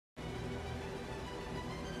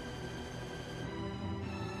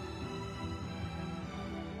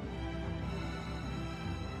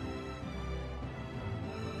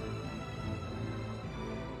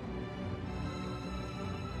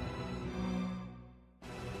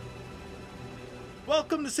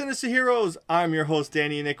Welcome to Sinister Heroes. I'm your host,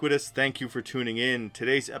 Danny Iniquitous. Thank you for tuning in.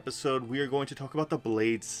 Today's episode, we are going to talk about the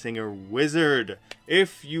Bladesinger Wizard.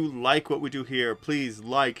 If you like what we do here, please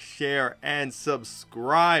like, share, and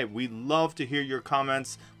subscribe. We love to hear your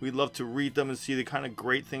comments. We love to read them and see the kind of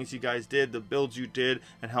great things you guys did, the builds you did,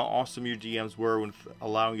 and how awesome your DMs were with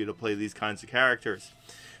allowing you to play these kinds of characters.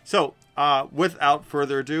 So, without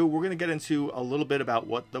further ado, we're going to get into a little bit about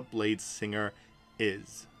what the Bladesinger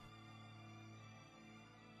is.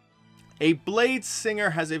 A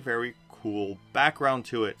Bladesinger has a very cool background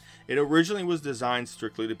to it. It originally was designed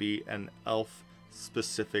strictly to be an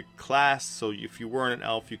elf-specific class, so if you weren't an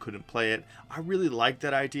elf, you couldn't play it. I really like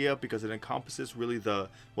that idea because it encompasses really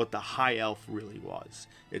what the high elf really was.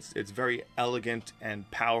 It's very elegant and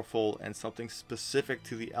powerful and something specific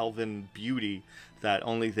to the elven beauty that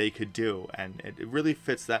only they could do, and it really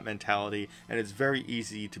fits that mentality, and it's very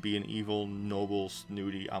easy to be an evil, noble,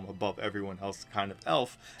 snooty, I'm above everyone else kind of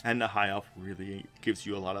elf, and the high elf really gives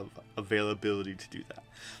you a lot of availability to do that.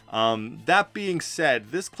 That being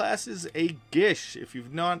said, this class is a Gish. If you're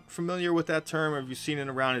not familiar with that term, or if you've seen it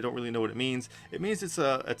around and don't really know what it means it's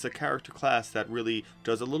a character class that really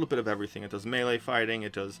does a little bit of everything. It does melee fighting,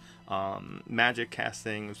 it does magic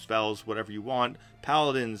casting, spells, whatever you want.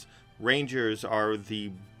 Paladins, Rangers are the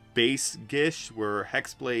base Gish, where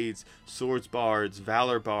Hexblades, Swords Bards,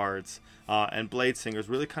 Valor Bards, and Bladesingers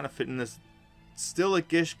really kind of fit in this still a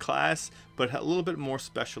Gish class, but a little bit more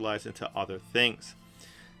specialized into other things.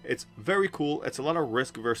 It's very cool. It's a lot of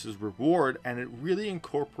risk versus reward, and it really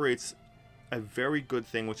incorporates a very good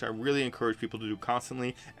thing, which I really encourage people to do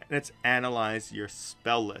constantly, and it's analyze your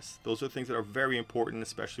spell list. Those are things that are very important,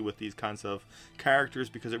 especially with these kinds of characters,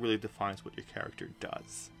 because it really defines what your character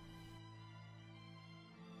does.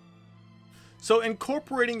 So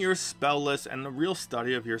incorporating your spell list and the real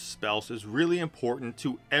study of your spells is really important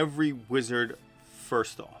to every wizard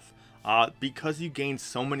first off. Because you gain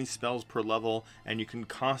so many spells per level and you can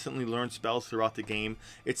constantly learn spells throughout the game,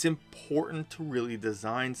 it's important to really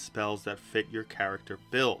design spells that fit your character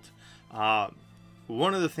build.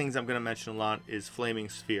 One of the things I'm going to mention a lot is Flaming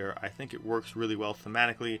Sphere. I think it works really well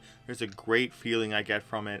thematically. There's a great feeling I get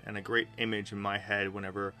from it and a great image in my head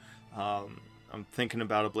whenever I'm thinking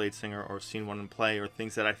about a Bladesinger or seen one in play, or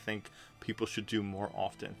things that I think people should do more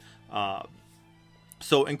often.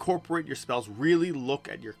 So incorporate your spells. Really look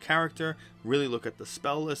at your character, really look at the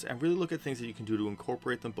spell list, and really look at things that you can do to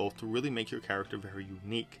incorporate them both to really make your character very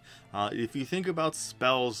unique. If you think about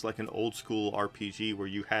spells like an old school RPG where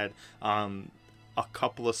you had a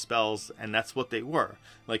couple of spells and that's what they were,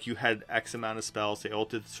 like you had X amount of spells, they all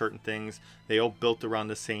did certain things, they all built around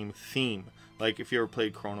the same theme. Like if you ever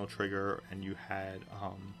played Chrono Trigger and you had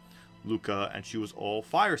Luca and she was all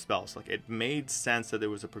fire spells, like it made sense that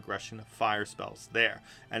there was a progression of fire spells there,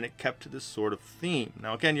 and it kept to this sort of theme.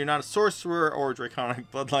 Now again, you're not a sorcerer or a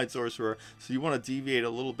draconic bloodline sorcerer, so you want to deviate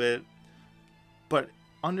a little bit, but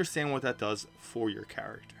understand what that does for your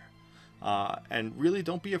character. And really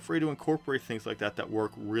don't be afraid to incorporate things like that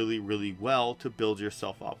work really, really well to build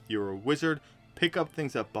yourself up. You're a wizard. Pick up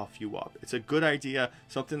things that buff you up. It's a good idea,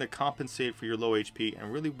 something to compensate for your low HP,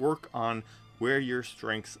 and really work on where your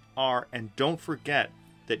strengths are. And don't forget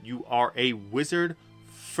that you are a wizard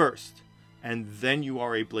first, and then you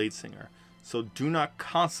are a Bladesinger. So do not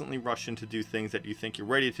constantly rush in to do things that you think you're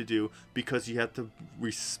ready to do, because you have to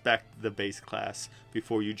respect the base class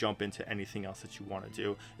before you jump into anything else that you want to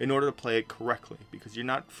do in order to play it correctly, because you're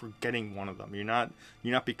not forgetting one of them. You're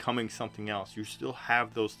not becoming something else. You still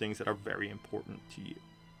have those things that are very important to you.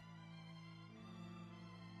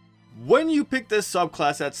 When you pick this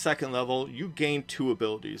subclass at second level, you gain two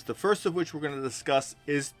abilities. The first of which we're going to discuss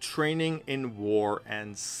is Training in War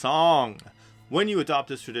and Song. When you adopt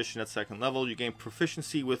this tradition at second level, you gain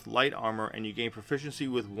proficiency with light armor, and you gain proficiency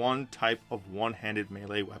with one type of one-handed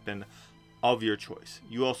melee weapon of your choice.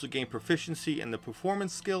 You also gain proficiency in the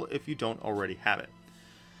performance skill if you don't already have it.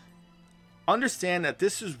 Understand that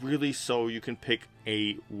this is really so you can pick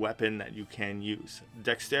a weapon that you can use.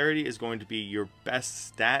 Dexterity is going to be your best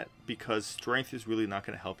stat, because strength is really not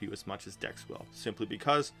going to help you as much as dex will, simply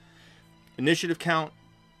because initiative count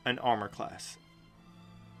and armor class.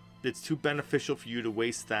 It's too beneficial for you to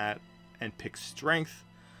waste that and pick strength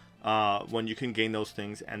when you can gain those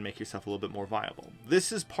things and make yourself a little bit more viable.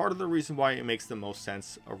 This is part of the reason why it makes the most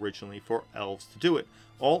sense originally for elves to do it.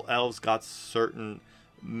 All elves got certain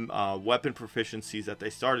weapon proficiencies that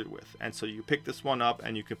they started with, and so you pick this one up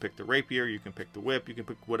and you can pick the rapier, you can pick the whip, you can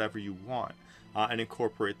pick whatever you want and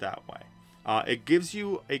incorporate that way. It gives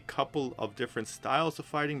you a couple of different styles of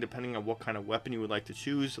fighting depending on what kind of weapon you would like to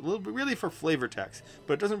choose. A little bit really for flavor text,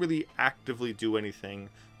 but it doesn't really actively do anything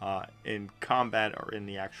in combat or in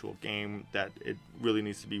the actual game that it really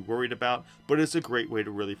needs to be worried about. But it's a great way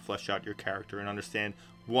to really flesh out your character and understand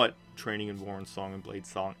what training in Warrensong and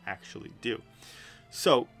Bladesong actually do.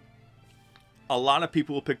 So a lot of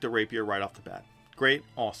people will pick the rapier right off the bat. Great,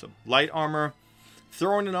 awesome. Light armor,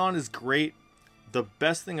 throwing it on is great. The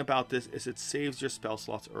best thing about this is it saves your spell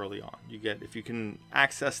slots early on. You get, if you can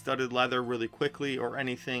access studded leather really quickly or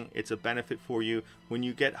anything, it's a benefit for you. When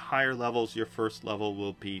you get higher levels, your first level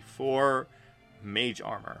will be for mage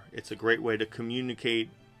armor. It's a great way to communicate,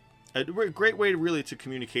 a great way really to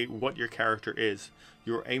communicate what your character is.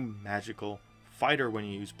 You're a magical fighter when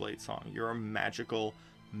you use Bladesong. You're a magical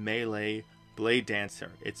melee blade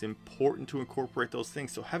dancer. It's important to incorporate those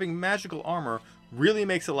things. So having magical armor really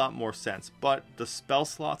makes a lot more sense, but the spell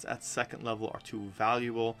slots at second level are too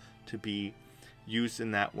valuable to be used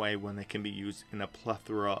in that way when they can be used in a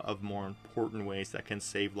plethora of more important ways that can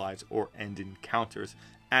save lives or end encounters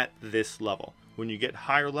at this level. When you get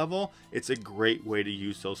higher level, it's a great way to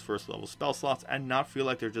use those first level spell slots and not feel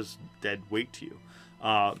like they're just dead weight to you.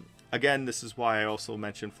 Again, this is why I also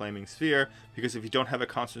mentioned Flaming Sphere, because if you don't have a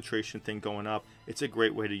concentration thing going up, it's a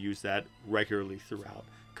great way to use that regularly throughout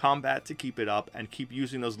combat to keep it up and keep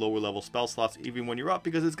using those lower level spell slots even when you're up,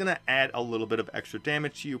 because it's going to add a little bit of extra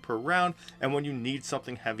damage to you per round, and when you need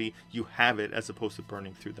something heavy, you have it as opposed to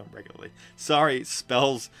burning through them regularly. Sorry,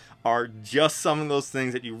 spells are just some of those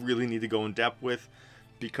things that you really need to go in depth with,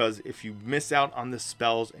 because if you miss out on the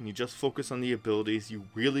spells and you just focus on the abilities, you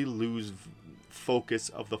really lose focus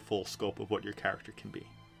of the full scope of what your character can be.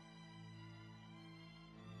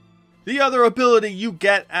 The other ability you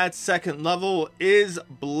get at second level is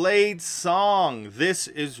Bladesong. This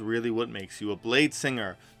is really what makes you a blade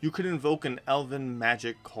singer. You could invoke an elven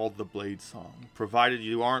magic called the Bladesong, provided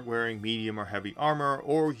you aren't wearing medium or heavy armor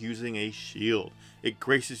or using a shield. It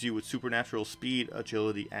graces you with supernatural speed,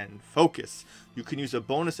 agility, and focus. You can use a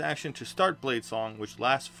bonus action to start Bladesong, which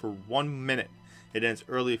lasts for 1 minute. It ends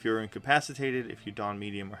early if you're incapacitated, if you don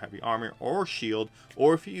medium or heavy armor or shield,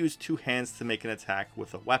 or if you use two hands to make an attack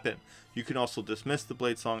with a weapon. You can also dismiss the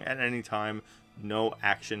Bladesong at any time, no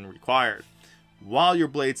action required. While your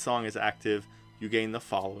Bladesong is active, you gain the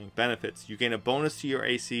following benefits. You gain a bonus to your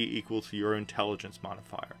AC equal to your intelligence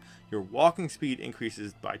modifier. Your walking speed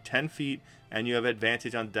increases by 10 feet, and you have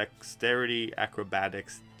advantage on dexterity,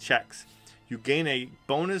 acrobatics checks. You gain a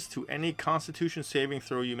bonus to any constitution saving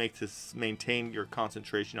throw you make to maintain your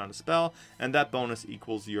concentration on a spell, and that bonus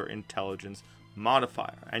equals your intelligence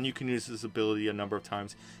modifier. And you can use this ability a number of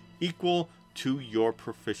times equal to your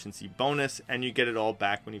proficiency bonus, and you get it all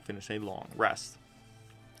back when you finish a long rest.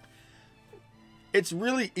 It's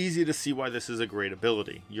really easy to see why this is a great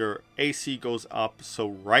ability. Your AC goes up, so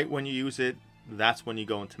right when you use it, that's when you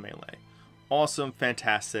go into melee. Awesome,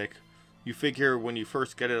 fantastic. You figure when you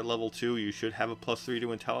first get it at level 2, you should have a +3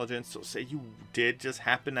 to intelligence. So say you did just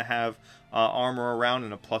happen to have armor around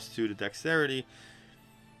and a +2 to dexterity.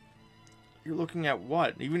 You're looking at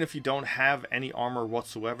what? Even if you don't have any armor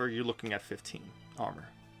whatsoever, you're looking at 15 armor.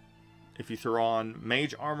 If you throw on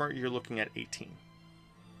mage armor, you're looking at 18.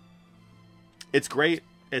 It's great.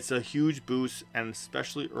 It's a huge boost, and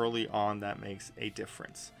especially early on, that makes a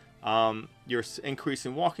difference. Your increase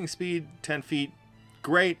in walking speed, 10 feet.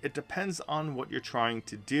 Great. It depends on what you're trying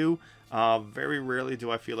to do. Very rarely do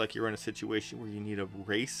I feel like you're in a situation where you need a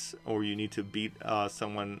race or you need to beat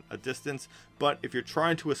someone a distance. But if you're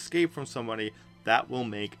trying to escape from somebody, that will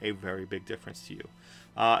make a very big difference to you.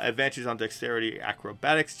 Advantage on dexterity,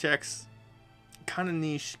 acrobatics checks. Kind of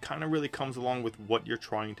niche, kind of really comes along with what you're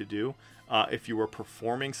trying to do. If you were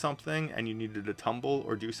performing something and you needed to tumble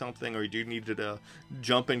or do something, or you needed to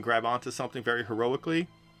jump and grab onto something very heroically,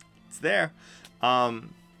 it's there.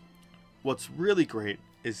 What's really great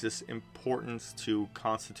is this importance to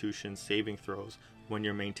constitution saving throws when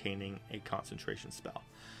you're maintaining a concentration spell.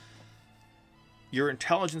 Your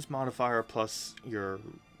intelligence modifier plus your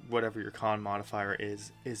whatever your con modifier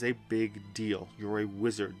is a big deal. You're a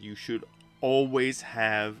wizard. You should always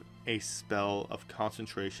have a spell of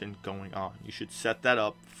concentration going on. You should set that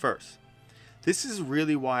up first. This is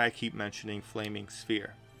really why I keep mentioning Flaming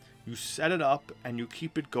Sphere. You set it up and you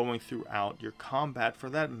keep it going throughout your combat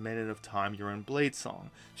for that minute of time you're in Bladesong.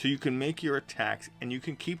 So you can make your attacks and you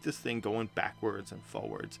can keep this thing going backwards and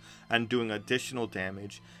forwards and doing additional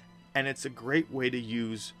damage. And it's a great way to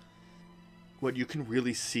use what you can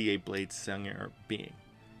really see a Bladesinger being.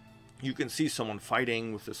 you can see someone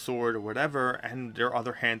fighting with a sword or whatever, and their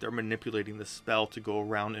other hand they're manipulating the spell to go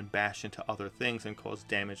around and bash into other things and cause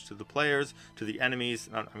damage to the players, to the enemies.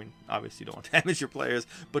 I mean, obviously you don't want to damage your players,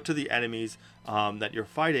 but to the enemies that you're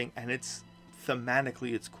fighting. And it's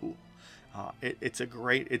thematically, it's cool.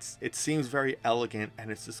 It seems very elegant,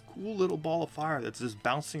 and it's this cool little ball of fire that's just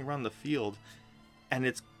bouncing around the field, and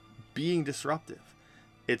it's being disruptive.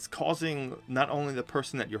 It's causing not only the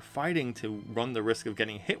person that you're fighting to run the risk of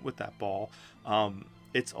getting hit with that ball,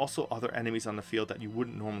 it's also other enemies on the field that you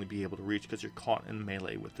wouldn't normally be able to reach because you're caught in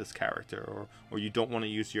melee with this character, or you don't want to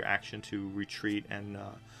use your action to retreat and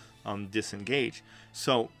disengage.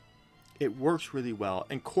 So it works really well.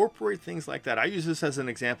 Incorporate things like that. I use this as an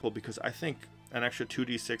example because I think an extra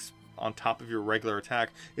 2d6 on top of your regular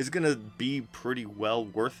attack is going to be pretty well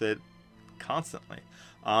worth it constantly.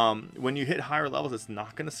 When you hit higher levels, it's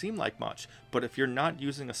not going to seem like much, but if you're not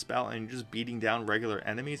using a spell and you're just beating down regular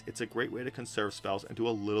enemies, it's a great way to conserve spells and do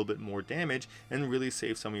a little bit more damage and really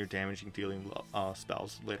save some of your damaging dealing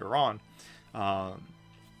spells later on.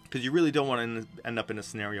 Because you really don't want to end up in a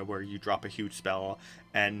scenario where you drop a huge spell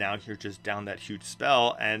and now you're just down that huge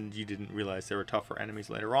spell and you didn't realize there were tougher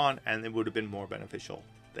enemies later on, and it would have been more beneficial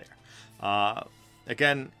there.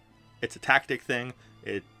 Again, it's a tactic thing.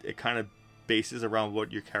 It kind of bases around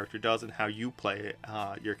what your character does and how you play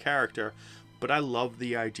your character, but I love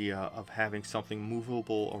the idea of having something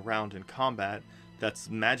movable around in combat that's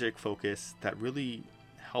magic focused, that really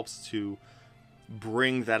helps to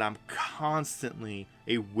bring that I'm constantly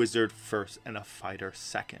a wizard first and a fighter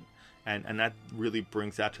second, and that really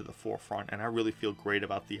brings that to the forefront, and I really feel great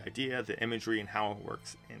about the idea, the imagery, and how it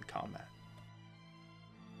works in combat.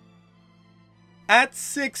 At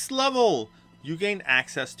 6th level, you gain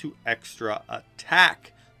access to extra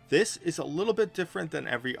attack. This is a little bit different than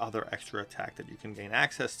every other extra attack that you can gain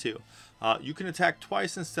access to. You can attack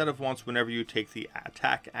twice instead of once whenever you take the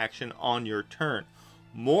attack action on your turn.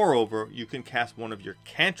 Moreover, you can cast one of your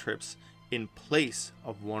cantrips in place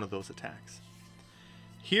of one of those attacks.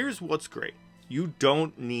 Here's what's great. You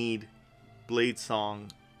don't need Bladesong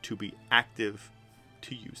to be active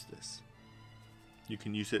to use this. You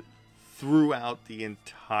can use it throughout the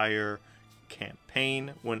entire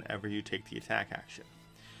campaign whenever you take the attack action.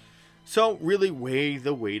 So really weigh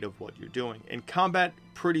the weight of what you're doing. In combat,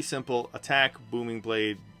 pretty simple. Attack, booming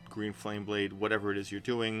blade, green flame blade, whatever it is you're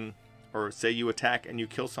doing. Or say you attack and you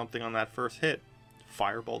kill something on that first hit.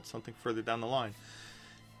 Firebolt something further down the line.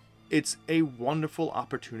 It's a wonderful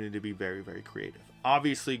opportunity to be very, very creative.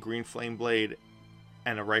 Obviously, green flame blade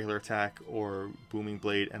and a regular attack, or booming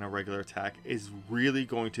blade and a regular attack, is really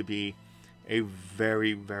going to be a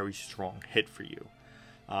very, very strong hit for you.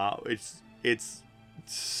 It's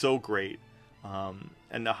so great,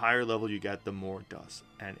 and the higher level you get, the more it does,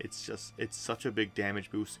 and it's such a big damage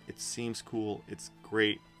boost. It seems cool. It's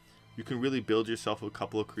great. You can really build yourself a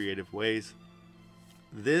couple of creative ways.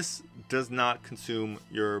 This does not consume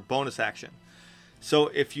your bonus action, so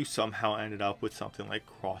if you somehow ended up with something like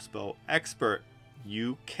crossbow expert,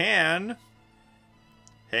 you can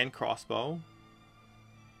hand crossbow,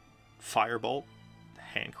 firebolt,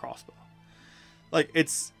 hand crossbow. Like,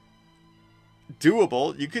 it's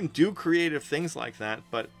doable. You can do creative things like that,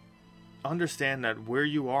 but understand that where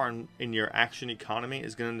you are in your action economy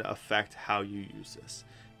is going to affect how you use this.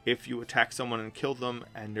 If you attack someone and kill them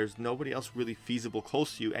and there's nobody else really feasible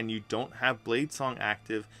close to you, and you don't have Bladesong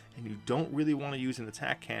active and you don't really want to use an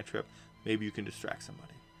attack cantrip, maybe you can distract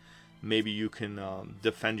somebody. Maybe you can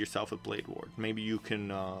defend yourself with Blade Ward. Maybe you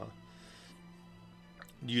can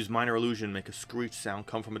use minor illusion, make a screech sound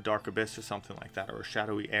come from a dark abyss or something like that, or a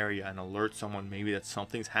shadowy area, and alert someone maybe that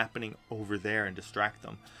something's happening over there and distract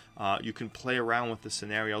them. You can play around with the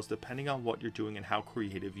scenarios depending on what you're doing and how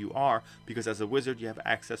creative you are, because as a wizard you have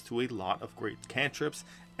access to a lot of great cantrips,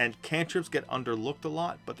 and cantrips get underlooked a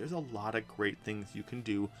lot, but there's a lot of great things you can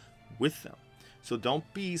do with them. So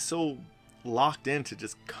don't be so locked into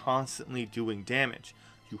just constantly doing damage.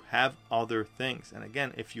 You have other things, and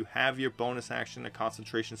again, if you have your bonus action, a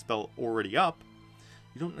concentration spell already up,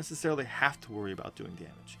 you don't necessarily have to worry about doing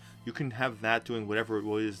damage. You can have that doing whatever it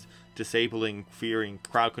was, disabling, fearing,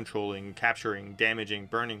 crowd controlling, capturing, damaging,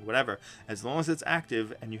 burning, whatever. As long as it's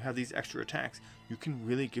active and you have these extra attacks, you can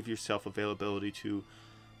really give yourself availability to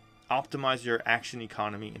optimize your action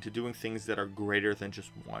economy into doing things that are greater than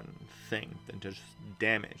just one thing, than just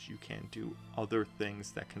damage. You can do other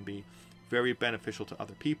things that can be very beneficial to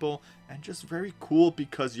other people and just very cool,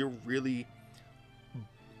 because you're really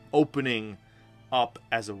opening up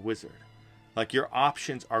as a wizard. Like, your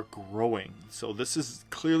options are growing. So this is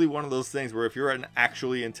clearly one of those things where if you're an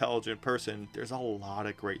actually intelligent person, there's a lot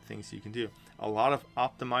of great things you can do. A lot of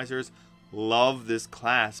optimizers love this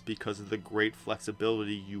class because of the great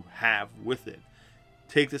flexibility you have with it.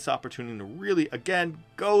 Take this opportunity to really, again,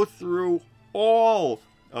 go through all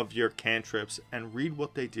of your cantrips and read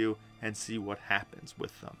what they do and see what happens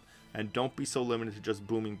with them. And don't be so limited to just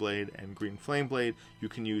Booming Blade and Green Flame Blade. You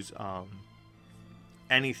can use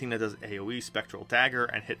anything that does AoE, Spectral Dagger,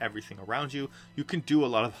 and hit everything around you. You can do a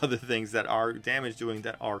lot of other things that are damage doing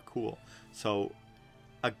that are cool. So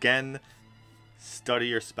again, study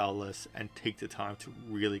your spell list and take the time to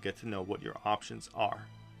really get to know what your options are.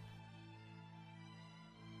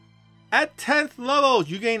 At 10th level,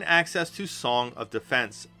 you gain access to Song of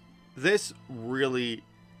Defense. This really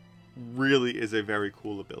is a very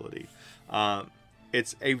cool ability.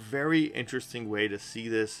 It's a very interesting way to see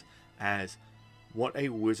this as what a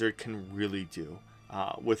wizard can really do.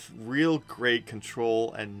 With real great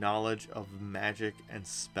control and knowledge of magic and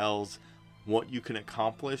spells, what you can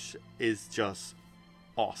accomplish is just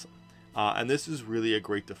awesome. And this is really a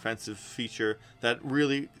great defensive feature that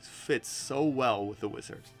really fits so well with the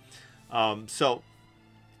wizard. So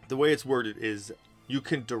the way it's worded is you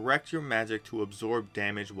can direct your magic to absorb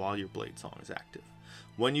damage while your blade song is active.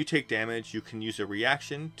 When you take damage, you can use a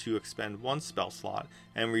reaction to expend one spell slot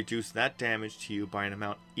and reduce that damage to you by an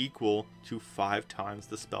amount equal to 5 times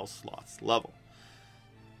the spell slot's level.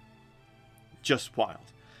 Just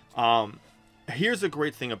wild. Here's a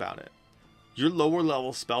great thing about it. Your lower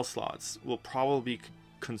level spell slots will probably be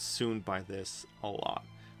consumed by this a lot.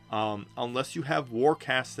 Unless you have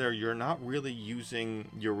Warcast there, you're not really using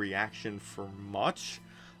your reaction for much.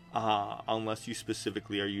 Unless you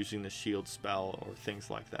specifically are using the shield spell or things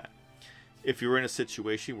like that. If you're in a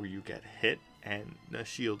situation where you get hit and the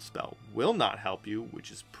shield spell will not help you,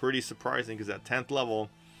 which is pretty surprising because at 10th level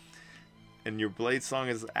and your blade song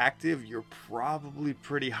is active, you're probably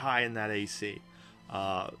pretty high in that AC.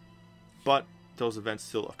 But those events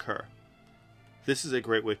still occur. This is a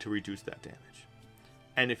great way to reduce that damage.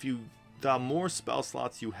 And if the more spell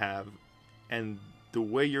slots you have and the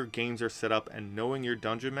way your games are set up and knowing your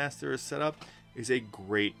dungeon master is set up is a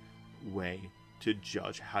great way to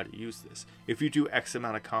judge how to use this. If you do X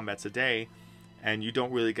amount of combats a day and you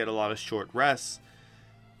don't really get a lot of short rests,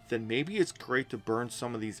 then maybe it's great to burn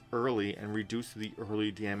some of these early and reduce the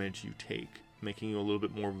early damage you take, making you a little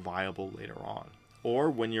bit more viable later on. Or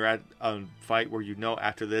when you're at a fight where you know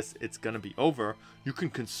after this it's going to be over, you can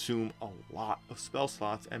consume a lot of spell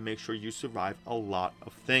slots and make sure you survive a lot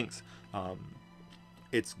of things.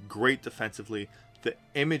 It's great defensively. The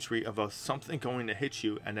imagery of something going to hit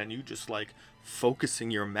you and then you just like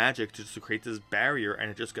focusing your magic just to create this barrier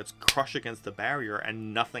and it just gets crushed against the barrier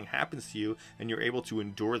and nothing happens to you and you're able to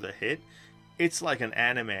endure the hit. It's like an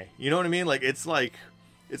anime. You know what I mean? Like it's like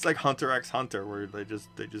Hunter x Hunter where they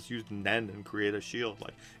just use Nen and create a shield.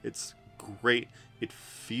 Like it's great. It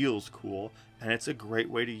feels cool, and it's a great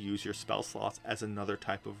way to use your spell slots as another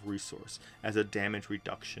type of resource, as a damage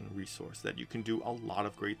reduction resource that you can do a lot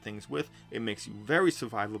of great things with. It makes you very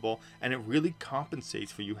survivable, and it really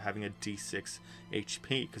compensates for you having a D6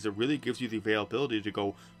 HP, because it really gives you the availability to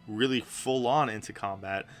go really full on into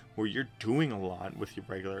combat where you're doing a lot with your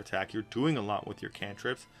regular attack, you're doing a lot with your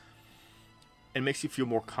cantrips. It makes you feel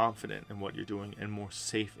more confident in what you're doing and more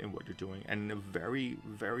safe in what you're doing, and in a very,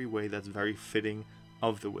 very way that's very fitting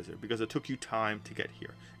of the wizard, because it took you time to get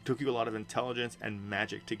here. It took you a lot of intelligence and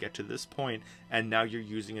magic to get to this point, and now you're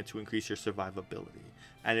using it to increase your survivability.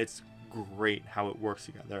 And it's great how it works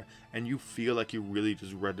together, and you feel like you really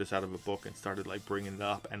just read this out of a book and started like bringing it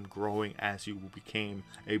up and growing as you became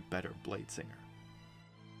a better Bladesinger.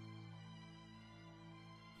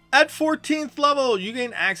 At 14th level, you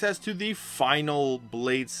gain access to the final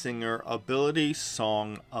Bladesinger ability,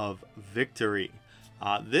 Song of Victory.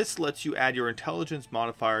 This lets you add your intelligence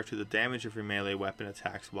modifier to the damage of your melee weapon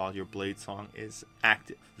attacks while your blade song is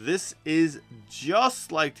active. This is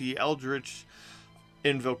just like the Eldritch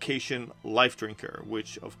Invocation Life Drinker,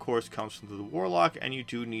 which of course comes from the Warlock, and you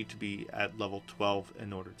do need to be at level 12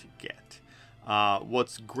 in order to get.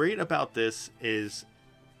 What's great about this is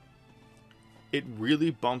it really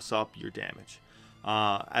bumps up your damage.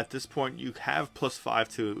 At this point, you have +5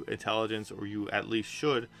 to intelligence, or you at least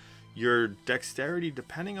should. Your dexterity,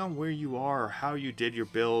 depending on where you are, or how you did your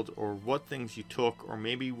build, or what things you took, or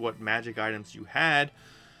maybe what magic items you had,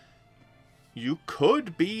 you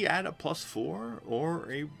could be at a +4, or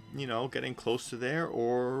a, you know, getting close to there,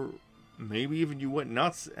 or maybe even you went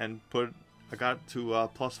nuts and got to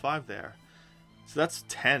 +5 there. So that's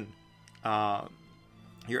 10.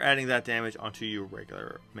 You're adding that damage onto your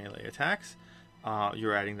regular melee attacks.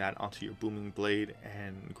 You're adding that onto your Booming Blade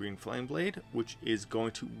and Green Flame Blade, which is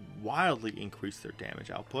going to wildly increase their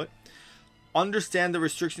damage output. Understand the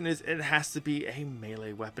restriction is it has to be a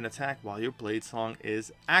melee weapon attack while your Bladesong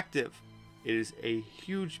is active. It is a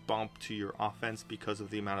huge bump to your offense because of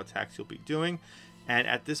the amount of attacks you'll be doing. And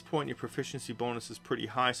at this point, your proficiency bonus is pretty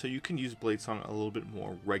high, so you can use Bladesong a little bit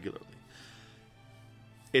more regularly.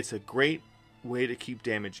 It's a great way to keep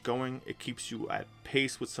damage going. It keeps you at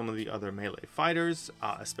pace with some of the other melee fighters,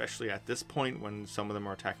 especially at this point when some of them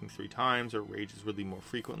are attacking 3 times, or rages really more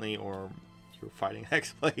frequently, or you're fighting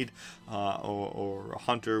Hexblade, or a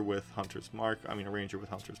hunter with Hunter's Mark. I mean, a ranger with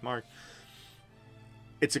Hunter's Mark.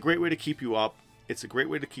 It's a great way to keep you up. It's a great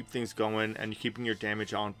way to keep things going, and keeping your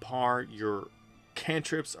damage on par. Your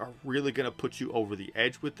cantrips are really going to put you over the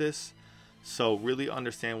edge with this. So really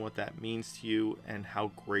understand what that means to you and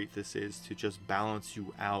how great this is to just balance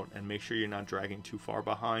you out and make sure you're not dragging too far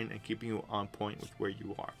behind and keeping you on point with where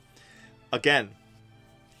you are. Again,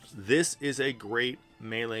 this is a great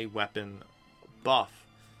melee weapon buff.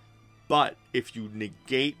 But if you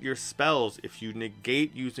negate your spells, if you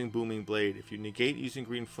negate using Booming Blade, if you negate using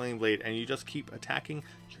Green Flame Blade, and you just keep attacking,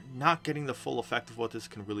 you're not getting the full effect of what this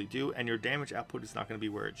can really do, and your damage output is not going to be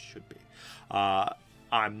where it should be.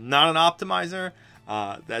 I'm not an optimizer.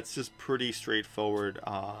 That's just pretty straightforward,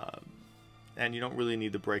 and you don't really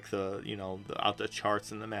need to break the out the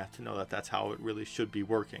charts and the math to know that that's how it really should be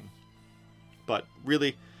working. But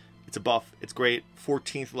really, it's a buff. It's great.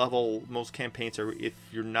 14th level. Most campaigns are, if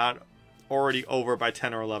you're not already over by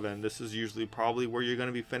 10 or 11, this is usually probably where you're going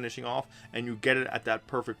to be finishing off, and you get it at that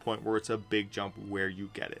perfect point where it's a big jump where you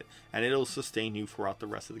get it, and it'll sustain you throughout the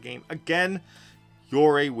rest of the game. Again,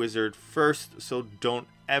 you're a wizard first, so don't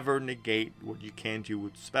ever negate what you can do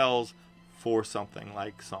with spells for something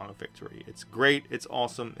like Song of Victory. It's great, it's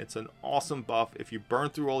awesome, it's an awesome buff. If you burn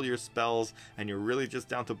through all your spells and you're really just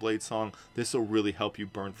down to Bladesong, this will really help you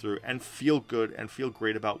burn through and feel good and feel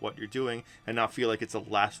great about what you're doing, and not feel like it's a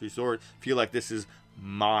last resort. Feel like this is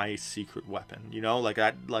my secret weapon, you know,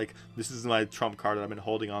 like this is my trump card that I've been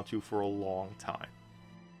holding on to for a long time.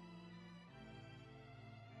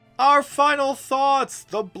 Our final thoughts.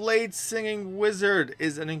 The Blade Singing Wizard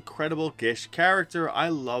is an incredible Gish character. I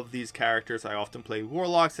love these characters. I often play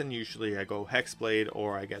Warlocks, and usually I go Hexblade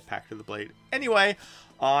or I get Pact of the Blade. Anyway,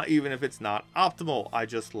 even if it's not optimal, I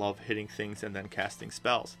just love hitting things and then casting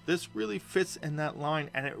spells. This really fits in that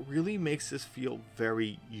line, and it really makes this feel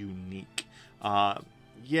very unique.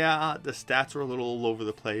 Yeah, the stats are a little all over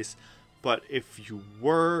the place, but if you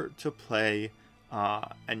were to play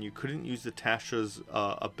and you couldn't use the Tashas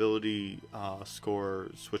ability score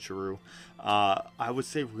switcheroo, I would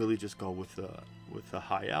say really just go with the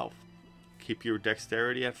high elf. Keep your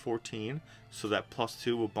dexterity at 14, so that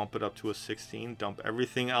 +2 will bump it up to a 16. Dump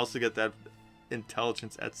everything else to get that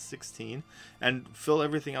intelligence at 16, and fill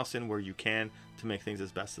everything else in where you can to make things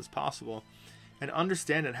as best as possible. And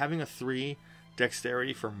understand that having a 3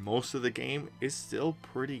 dexterity for most of the game is still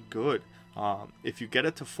pretty good. If you get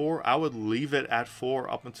it to 4, I would leave it at 4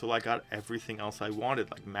 up until I got everything else I wanted,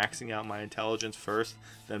 like maxing out my intelligence first,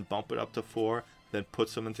 then bump it up to 4, then put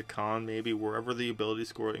some into con, maybe wherever the ability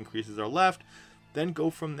score increases are left, then go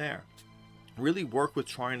from there. Really work with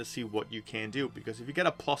trying to see what you can do, because if you get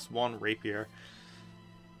a +1 rapier,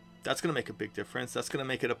 that's going to make a big difference. That's going to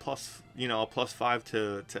make it a +5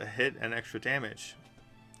 to hit and extra damage.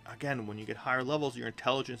 Again, when you get higher levels, your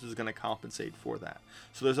intelligence is going to compensate for that.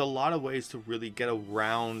 So there's a lot of ways to really get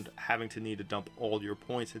around having to need to dump all your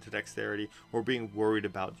points into dexterity, or being worried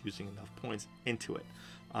about using enough points into it.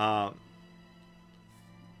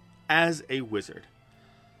 As a wizard,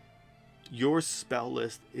 your spell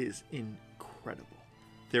list is incredible.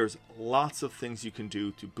 There's lots of things you can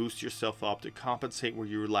do to boost yourself up, to compensate where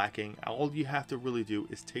you're lacking. All you have to really do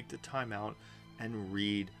is take the time out and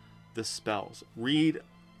read the spells. Read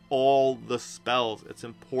all the spells. It's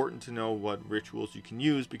important to know what rituals you can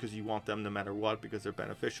use, because you want them no matter what, because they're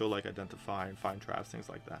beneficial, like identify and find traps, things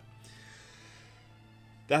like that.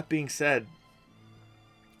 That being said,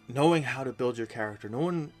 knowing how to build your character,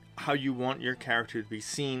 knowing how you want your character to be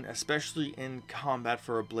seen, especially in combat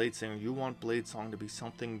for a Bladesinger, you want Bladesong to be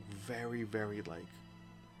something very, very like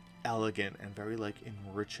elegant and very like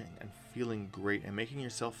enriching and feeling great, and making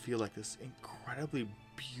yourself feel like this incredibly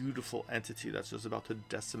beautiful entity that's just about to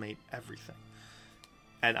decimate everything.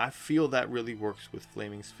 And I feel that really works with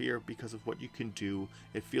Flaming Sphere because of what you can do.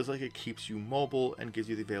 It feels like it keeps you mobile and gives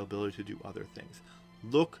you the availability to do other things.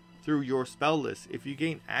 Look through your spell list. If you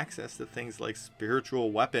gain access to things like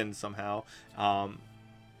spiritual weapons somehow,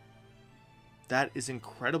 that is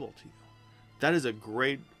incredible to you. That is a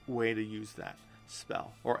great way to use that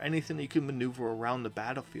spell, or anything that you can maneuver around the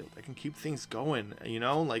battlefield that can keep things going. You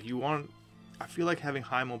know, like you want, I feel like having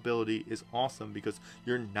high mobility is awesome because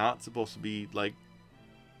you're not supposed to be like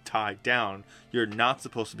tied down. You're not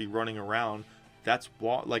supposed to be running around. That's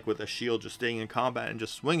why, like with a shield, just staying in combat and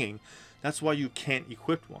just swinging. That's why you can't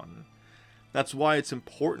equip one. That's why it's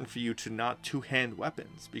important for you to not two-hand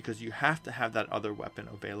weapons, because you have to have that other weapon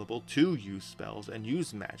available to use spells and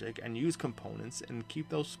use magic and use components and keep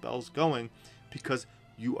those spells going, because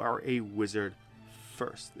you are a wizard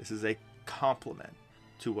first. This is a complement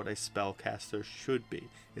to what a spellcaster should be.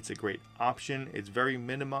 It's a great option. It's very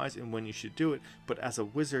minimized in when you should do it, but as a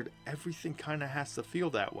wizard, everything kind of has to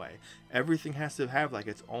feel that way. Everything has to have like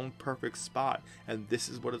its own perfect spot, and this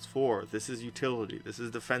is what it's for. This is utility. This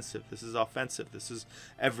is defensive. This is offensive. This is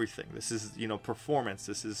everything. This is, you know, performance.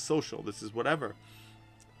 This is social. This is whatever.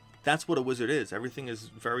 That's what a wizard is. Everything is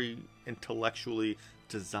very intellectually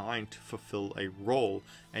designed to fulfill a role,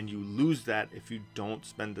 and you lose that if you don't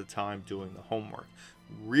spend the time doing the homework.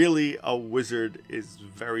 Really, a wizard is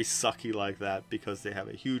very sucky like that because they have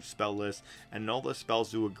a huge spell list and all their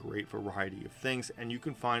spells do a great variety of things, and you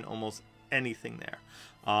can find almost anything there.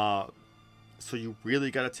 So you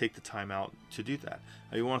really got to take the time out to do that.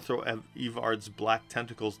 You want to throw Evard's black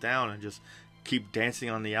tentacles down and just keep dancing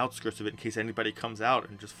on the outskirts of it in case anybody comes out,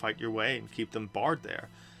 and just fight your way and keep them barred there.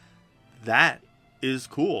 That is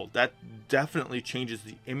cool. That definitely changes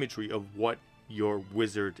the imagery of what your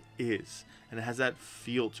wizard is, and it has that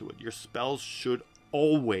feel to it. Your spells should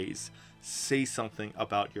always say something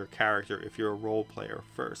about your character. If you're a role player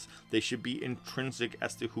first, they should be intrinsic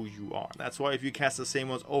as to who you are. That's why if you cast the same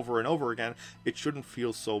ones over and over again, it shouldn't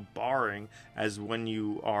feel so boring as when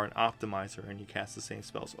you are an optimizer and you cast the same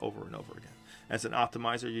spells over and over again. As an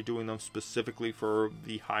optimizer, you're doing them specifically for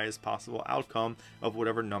the highest possible outcome of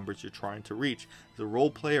whatever numbers you're trying to reach. As a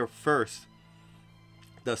role player first,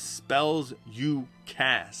 the spells you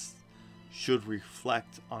cast should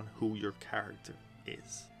reflect on who your character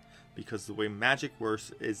is. Because the way magic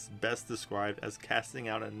works is best described as casting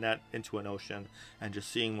out a net into an ocean and just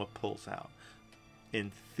seeing what pulls out.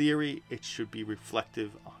 In theory, it should be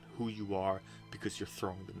reflective on who you are, because you're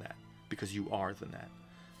throwing the net, because you are the net.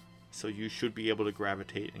 So you should be able to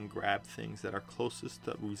gravitate and grab things that are closest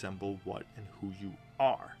that resemble what and who you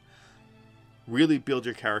are. Really build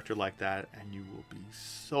your character like that and you will be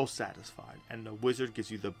so satisfied. And the wizard gives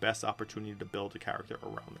you the best opportunity to build a character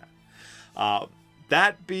around that.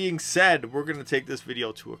 That being said, we're going to take this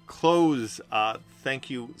video to a close. Thank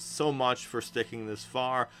you so much for sticking this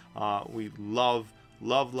far. We love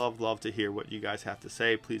to hear what you guys have to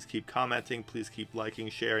say. Please keep commenting. Please keep liking,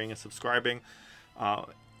 sharing, and subscribing.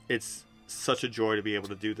 It's such a joy to be able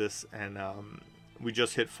to do this, and we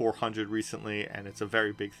just hit 400 recently, and it's a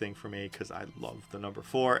very big thing for me because I love the number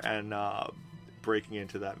 4, and breaking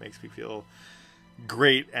into that makes me feel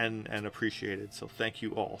great and appreciated. So thank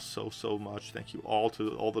you all so much. Thank you all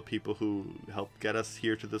to all the people who helped get us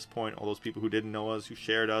here to this point, all those people who didn't know us, who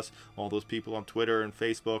shared us, all those people on Twitter and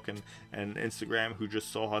Facebook and Instagram who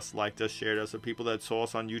just saw us, liked us, shared us, and people that saw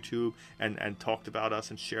us on YouTube and talked about us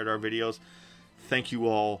and shared our videos. Thank you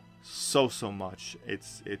all so much.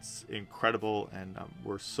 It's incredible, and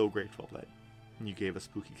we're so grateful that you gave a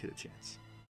Spooky Kid a chance.